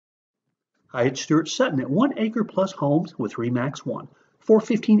Hi, it's Stuart Sutton at 1 Acre Plus Homes with RE/MAX 1.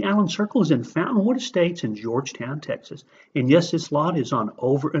 415 Allen Circle is in Fountainwood Estates in Georgetown, Texas. And yes, this lot is on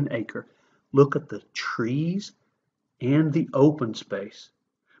over an acre. Look at the trees and the open space.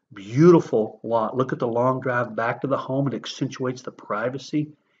 Beautiful lot. Look at the long drive back to the home. It accentuates the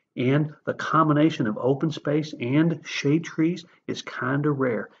privacy. And the combination of open space and shade trees is kind of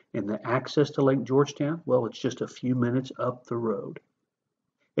rare. And the access to Lake Georgetown, well, it's just a few minutes up the road.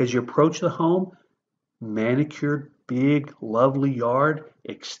 As you approach the home, manicured, big, lovely yard,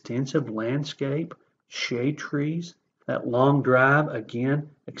 extensive landscape, shade trees. That long drive, again,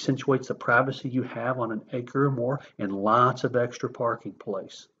 accentuates the privacy you have on an acre or more, and lots of extra parking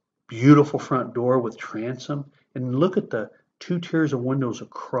place. Beautiful front door with transom, and look at the 2 tiers of windows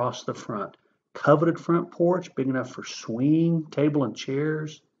across the front. Coveted front porch, big enough for swing, table, and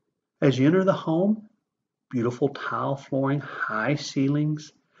chairs. As you enter the home, beautiful tile flooring, high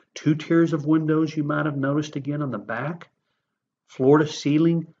ceilings, 2 tiers of windows you might have noticed again on the back, floor to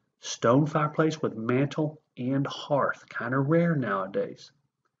ceiling, stone fireplace with mantle and hearth, kind of rare nowadays.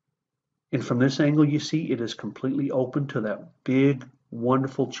 And from this angle you see it is completely open to that big,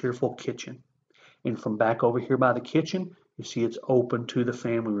 wonderful, cheerful kitchen. And from back over here by the kitchen, you see it's open to the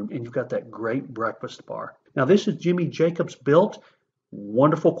family room, and you've got that great breakfast bar. Now this is Jimmy Jacobs built,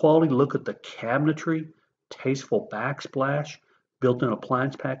 wonderful quality. Look at the cabinetry, tasteful backsplash, built-in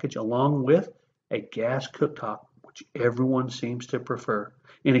appliance package, along with a gas cooktop, which everyone seems to prefer.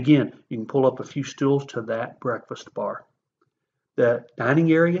 And again, you can pull up a few stools to that breakfast bar. The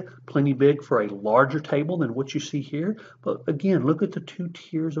dining area, plenty big for a larger table than what you see here. But again, look at the 2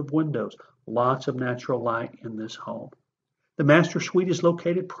 tiers of windows. Lots of natural light in this home. The master suite is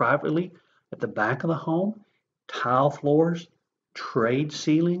located privately at the back of the home. Tile floors, trade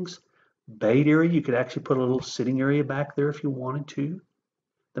ceilings, bayed area. You could actually put a little sitting area back there if you wanted to.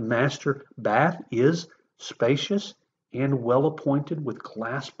 The master bath is spacious and well appointed with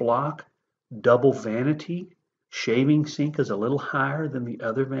glass block, double vanity. Shaving sink is a little higher than the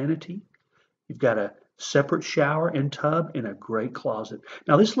other vanity. You've got a separate shower and tub and a great closet.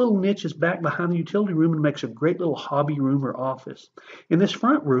 Now this little niche is back behind the utility room and makes a great little hobby room or office. And this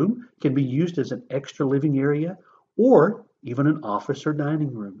front room can be used as an extra living area or even an office or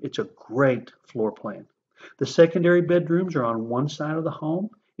dining room. It's a great floor plan. The secondary bedrooms are on one side of the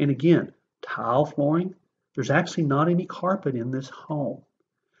home, and again, tile flooring. There's actually not any carpet in this home.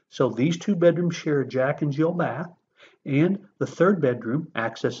 So these 2 bedrooms share a Jack and Jill bath, and the 3rd bedroom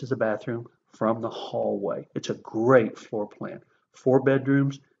accesses the bathroom from the hallway. It's a great floor plan. 4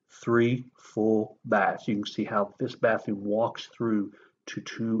 bedrooms, 3 full baths. You can see how this bathroom walks through to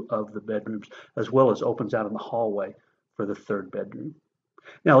 2 of the bedrooms, as well as opens out in the hallway for the 3rd bedroom.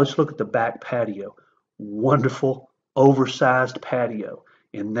 Now let's look at the back patio. Wonderful, oversized patio.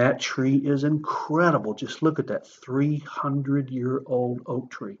 And that tree is incredible. Just look at that 300-year-old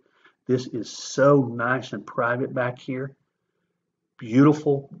oak tree. This is so nice and private back here.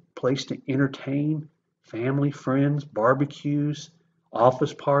 Beautiful place to entertain, family, friends, barbecues,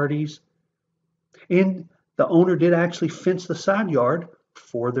 office parties. And the owner did actually fence the side yard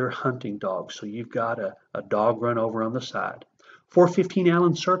for their hunting dogs. So you've got a dog run over on the side. 415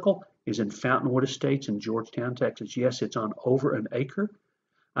 Allen Circle is in Fountainwood Estates in Georgetown, Texas. Yes, it's on over an acre.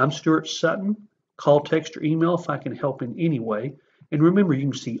 I'm Stuart Sutton. Call, text, or email if I can help in any way. And remember, you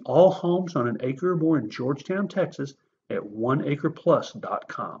can see all homes on an acre or more in Georgetown, Texas at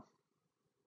oneacreplus.com.